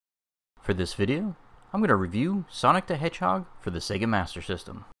For this video, I'm going to review Sonic the Hedgehog for the Sega Master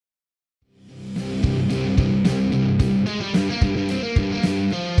System.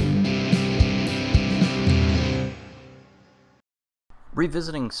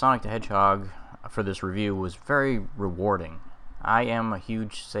 Revisiting Sonic the Hedgehog for this review was very rewarding. I am a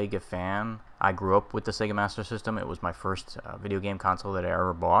huge Sega fan. I grew up with the Sega Master System. It was my first video game console that I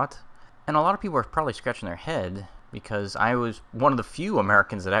ever bought. And a lot of people are probably scratching their head because I was one of the few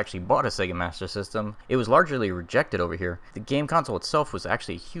Americans that actually bought a Sega Master System. It was largely rejected over here. The game console itself was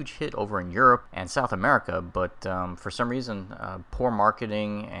actually a huge hit over in Europe and South America, but for some reason, poor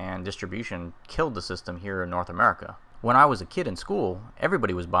marketing and distribution killed the system here in North America. When I was a kid in school,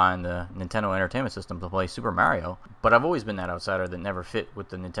 everybody was buying the Nintendo Entertainment System to play Super Mario, but I've always been that outsider that never fit with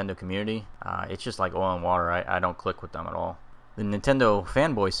the Nintendo community. It's just like oil and water. I don't click with them at all. The Nintendo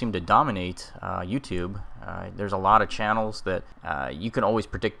fanboys seem to dominate YouTube. There's a lot of channels that you can always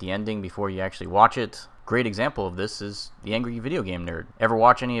predict the ending before you actually watch it. Great example of this is the Angry Video Game Nerd. Ever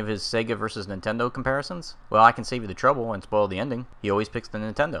watch any of his Sega versus Nintendo comparisons? Well, I can save you the trouble and spoil the ending. He always picks the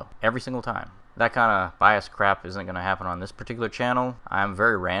Nintendo, every single time. That kind of biased crap isn't going to happen on this particular channel. I'm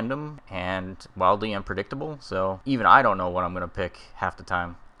very random and wildly unpredictable, so even I don't know what I'm going to pick half the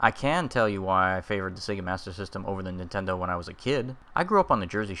time. I can tell you why I favored the Sega Master System over the Nintendo when I was a kid. I grew up on the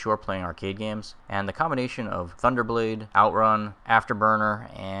Jersey Shore playing arcade games, and the combination of Thunderblade, Outrun, Afterburner,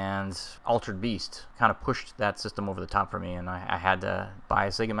 and Altered Beast kind of pushed that system over the top for me, and I had to buy a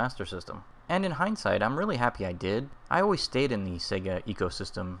Sega Master System. And in hindsight, I'm really happy I did. I always stayed in the Sega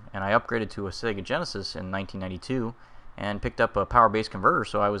ecosystem, and I upgraded to a Sega Genesis in 1992, and picked up a power-based converter,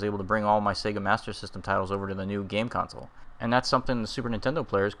 so I was able to bring all my Sega Master System titles over to the new game console. And that's something the Super Nintendo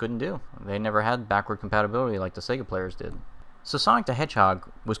players couldn't do. They never had backward compatibility like the Sega players did. So Sonic the Hedgehog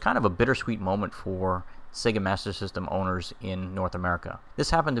was kind of a bittersweet moment for Sega Master System owners in North America. This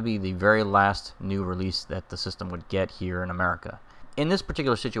happened to be the very last new release that the system would get here in America. In this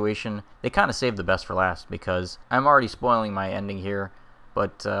particular situation, they kind of saved the best for last, because I'm already spoiling my ending here,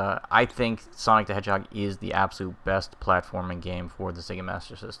 but I think Sonic the Hedgehog is the absolute best platforming game for the Sega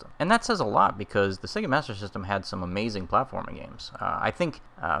Master System. And that says a lot, because the Sega Master System had some amazing platforming games. I think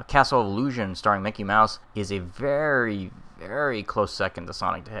Castle of Illusion starring Mickey Mouse is a very, very close second to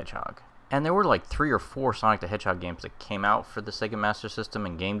Sonic the Hedgehog. And there were like 3 or 4 Sonic the Hedgehog games that came out for the Sega Master System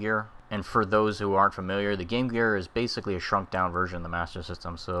and Game Gear. And for those who aren't familiar, the Game Gear is basically a shrunk down version of the Master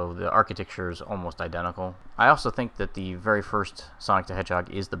System, so the architecture is almost identical. I also think that the very first Sonic the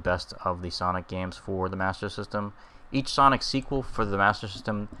Hedgehog is the best of the Sonic games for the Master System. Each Sonic sequel for the Master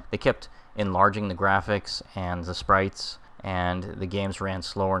System, they kept enlarging the graphics and the sprites, and the games ran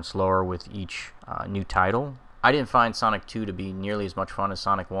slower and slower with each new title. I didn't find Sonic 2 to be nearly as much fun as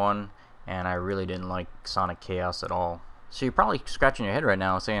Sonic 1, and I really didn't like Sonic Chaos at all. So you're probably scratching your head right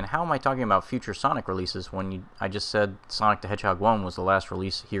now saying, how am I talking about future Sonic releases when I just said Sonic the Hedgehog 1 was the last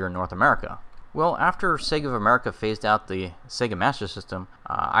release here in North America? Well, after Sega of America phased out the Sega Master System,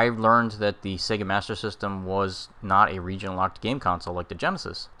 I learned that the Sega Master System was not a region-locked game console like the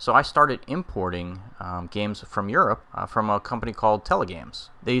Genesis. So I started importing games from Europe from a company called Telegames.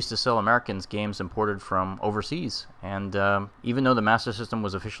 They used to sell Americans games imported from overseas, and even though the Master System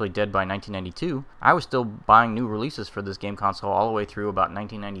was officially dead by 1992, I was still buying new releases for this game console all the way through about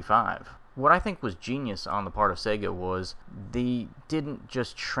 1995. What I think was genius on the part of Sega was they didn't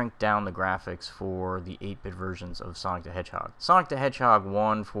just shrink down the graphics for the 8-bit versions of Sonic the Hedgehog. Sonic the Hedgehog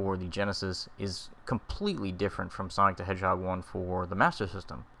 1 for the Genesis is completely different from Sonic the Hedgehog 1 for the Master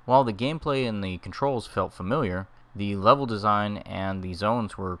System. While the gameplay and the controls felt familiar, the level design and the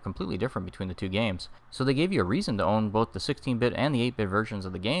zones were completely different between the two games. So they gave you a reason to own both the 16-bit and the 8-bit versions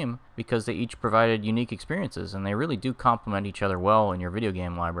of the game, because they each provided unique experiences, and they really do complement each other well in your video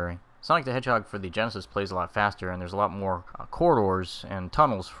game library. Sonic the Hedgehog for the Genesis plays a lot faster, and there's a lot more corridors and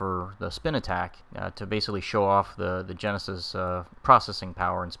tunnels for the spin attack to basically show off the Genesis processing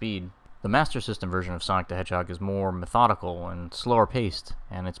power and speed. The Master System version of Sonic the Hedgehog is more methodical and slower paced,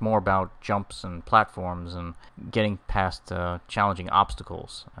 and it's more about jumps and platforms and getting past challenging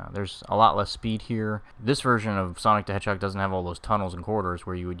obstacles. There's a lot less speed here. This version of Sonic the Hedgehog doesn't have all those tunnels and corridors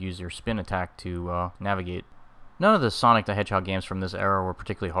where you would use your spin attack to navigate. None of the Sonic the Hedgehog games from this era were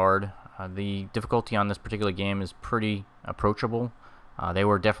particularly hard. The difficulty on this particular game is pretty approachable. They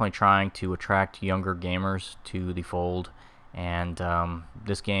were definitely trying to attract younger gamers to the fold, and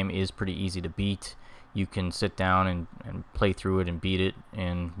this game is pretty easy to beat. You can sit down and play through it and beat it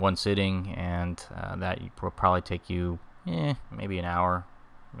in one sitting, and that will probably take you maybe an hour,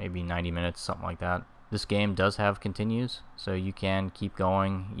 maybe 90 minutes, something like that. This game does have continues, so you can keep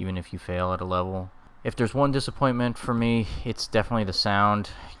going even if you fail at a level. If there's one disappointment for me, it's definitely the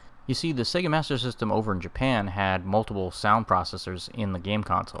sound. You see, the Sega Master System over in Japan had multiple sound processors in the game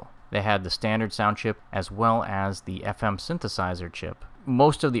console. They had the standard sound chip as well as the FM synthesizer chip.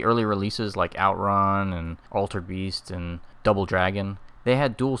 Most of the early releases like Outrun and Altered Beast and Double Dragon, they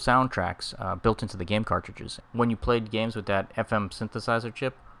had dual soundtracks built into the game cartridges. When you played games with that FM synthesizer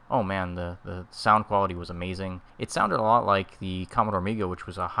chip, oh man, the sound quality was amazing. It sounded a lot like the Commodore Amiga, which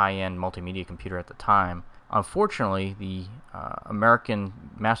was a high-end multimedia computer at the time. Unfortunately, the American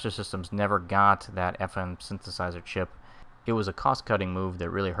Master Systems never got that FM synthesizer chip. It was a cost-cutting move that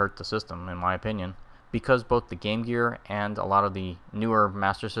really hurt the system, in my opinion. Because both the Game Gear and a lot of the newer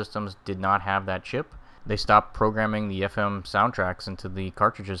Master Systems did not have that chip, they stopped programming the FM soundtracks into the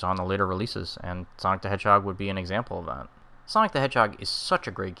cartridges on the later releases, and Sonic the Hedgehog would be an example of that. Sonic the Hedgehog is such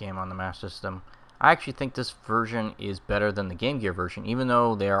a great game on the Master System. I actually think this version is better than the Game Gear version. Even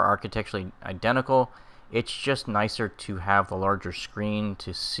though they are architecturally identical, it's just nicer to have the larger screen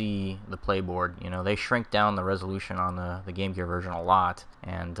to see the playboard. You know, they shrink down the resolution on the Game Gear version a lot,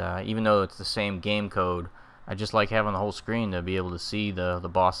 and even though it's the same game code, I just like having the whole screen to be able to see the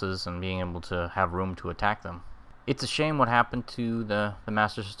bosses and being able to have room to attack them. It's a shame what happened to the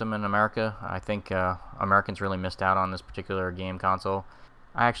Master System in America. I think Americans really missed out on this particular game console.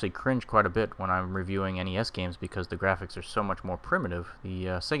 I actually cringe quite a bit when I'm reviewing NES games because the graphics are so much more primitive. The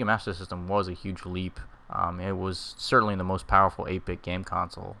Sega Master System was a huge leap. It was certainly the most powerful 8-bit game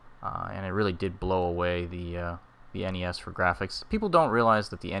console, and it really did blow away the NES for graphics. People don't realize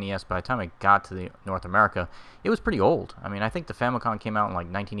that the NES, by the time it got to North America, it was pretty old. I mean, I think the Famicom came out in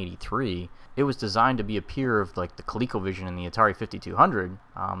like 1983. It was designed to be a peer of like the ColecoVision and the Atari 5200.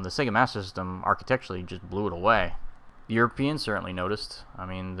 The Sega Master System architecturally just blew it away. The Europeans certainly noticed. I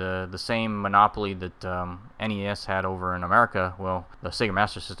mean, the same monopoly that NES had over in America, well, the Sega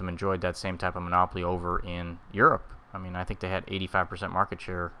Master System enjoyed that same type of monopoly over in Europe. I mean, I think they had 85% market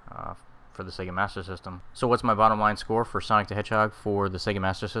share for the Sega Master System. So what's my bottom line score for Sonic the Hedgehog for the Sega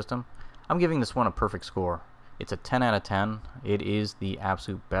Master System? I'm giving this one a perfect score. It's a 10 out of 10. It is the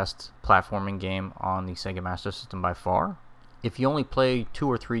absolute best platforming game on the Sega Master System by far. If you only play 2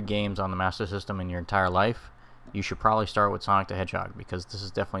 or 3 games on the Master System in your entire life, you should probably start with Sonic the Hedgehog because this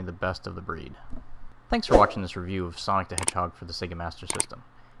is definitely the best of the breed. Thanks for watching this review of Sonic the Hedgehog for the Sega Master System.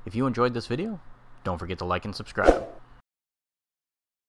 If you enjoyed this video, don't forget to like and subscribe.